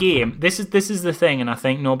want the game. This is the thing, and I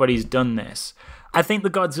think nobody's done this. I think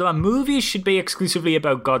the Godzilla movies should be exclusively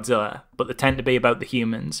about Godzilla, but they tend to be about the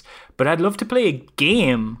humans. But I'd love to play a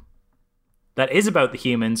game that is about the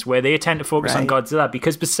humans, where they tend to focus on Godzilla,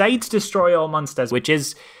 because besides Destroy All Monsters, which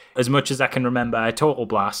is, as much as I can remember, a total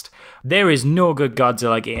blast, there is no good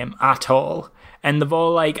Godzilla game at all. And they've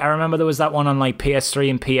all, like, I remember there was that one on like PS3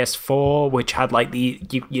 and PS4, which had like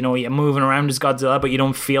you know, you're moving around as Godzilla, but you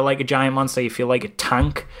don't feel like a giant monster, you feel like a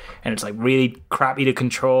tank, and it's like really crappy to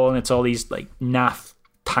control, and it's all these like naff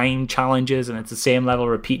time challenges, and it's the same level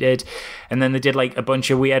repeated. And then they did like a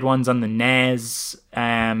bunch of weird ones on the NES,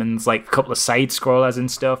 and it's like a couple of side scrollers and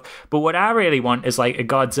stuff. But what I really want is like a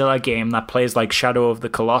Godzilla game that plays like Shadow of the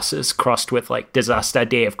Colossus crossed with like Disaster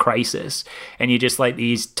Day of Crisis, and you're just like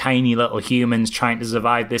these tiny little humans trying to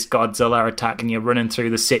survive this Godzilla attack, and you're running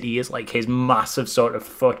through the city as like his massive sort of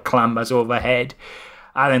foot clambers overhead.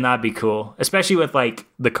 I think that'd be cool, especially with like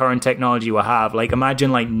the current technology we have. Like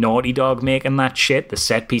imagine like Naughty Dog making that shit, the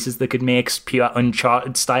set pieces they could make, pure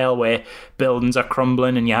Uncharted style, where buildings are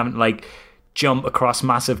crumbling and you haven't like jump across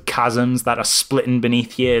massive chasms that are splitting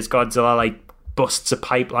beneath you as Godzilla like busts a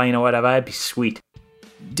pipeline or whatever. It'd be sweet.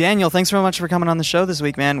 Daniel, thanks so much for coming on the show this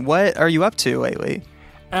week, man. What are you up to lately?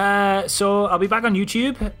 So I'll be back on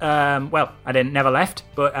YouTube. Well, I never left,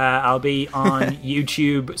 but I'll be on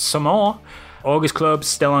YouTube some more. August Club's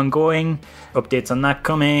still ongoing. Updates on that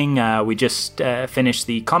coming. We just finished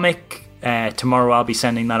the comic. Tomorrow I'll be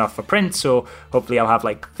sending that off for print, so hopefully I'll have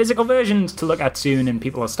like physical versions to look at soon, and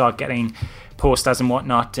people will start getting posters and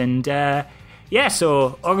whatnot. And yeah,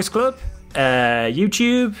 so August Club,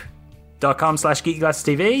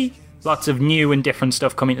 youtube.com/geekyglasstv. Lots of new and different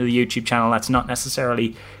stuff coming to the YouTube channel. That's not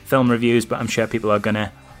necessarily film reviews, but I'm sure people are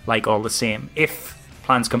gonna like all the same if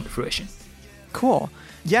plans come to fruition. Cool.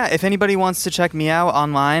 Yeah, if anybody wants to check me out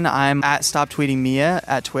online, I'm at Stop Tweeting Mia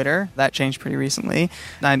at Twitter. That changed pretty recently.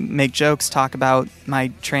 I make jokes, talk about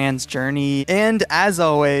my trans journey. And as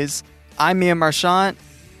always, I'm Mia Marchant,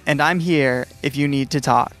 and I'm here if you need to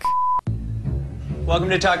talk. Welcome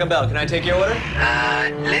to Taco Bell. Can I take your order?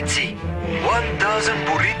 Let's see. 1,000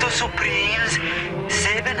 burrito supremes,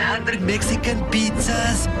 700 Mexican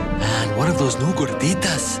pizzas, and one of those new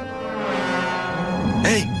gorditas.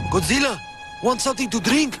 Hey, Godzilla! Want something to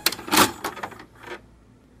drink?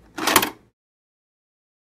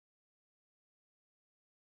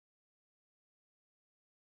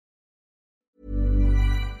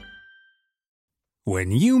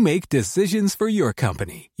 When you make decisions for your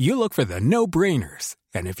company, you look for the no-brainers.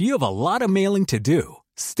 And if you have a lot of mailing to do,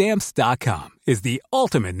 Stamps.com is the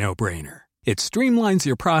ultimate no-brainer. It streamlines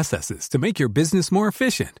your processes to make your business more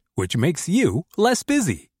efficient, which makes you less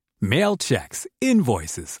busy. Mail checks,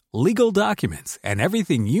 invoices, legal documents, and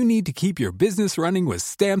everything you need to keep your business running with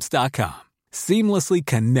Stamps.com. Seamlessly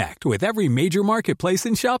connect with every major marketplace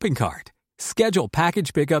and shopping cart. Schedule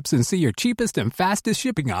package pickups and see your cheapest and fastest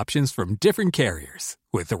shipping options from different carriers,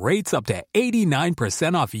 with rates up to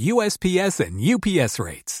 89% off USPS and UPS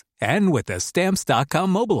rates. And with the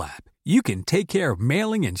Stamps.com mobile app, you can take care of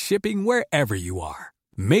mailing and shipping wherever you are.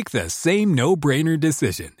 Make the same no-brainer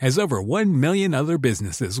decision as over 1 million other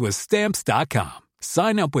businesses with Stamps.com.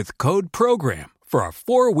 Sign up with code PROGRAM for a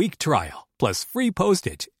 4-week trial, plus free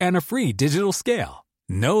postage and a free digital scale.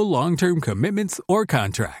 No long-term commitments or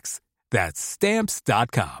contracts. That's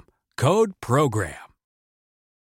Stamps.com. Code PROGRAM.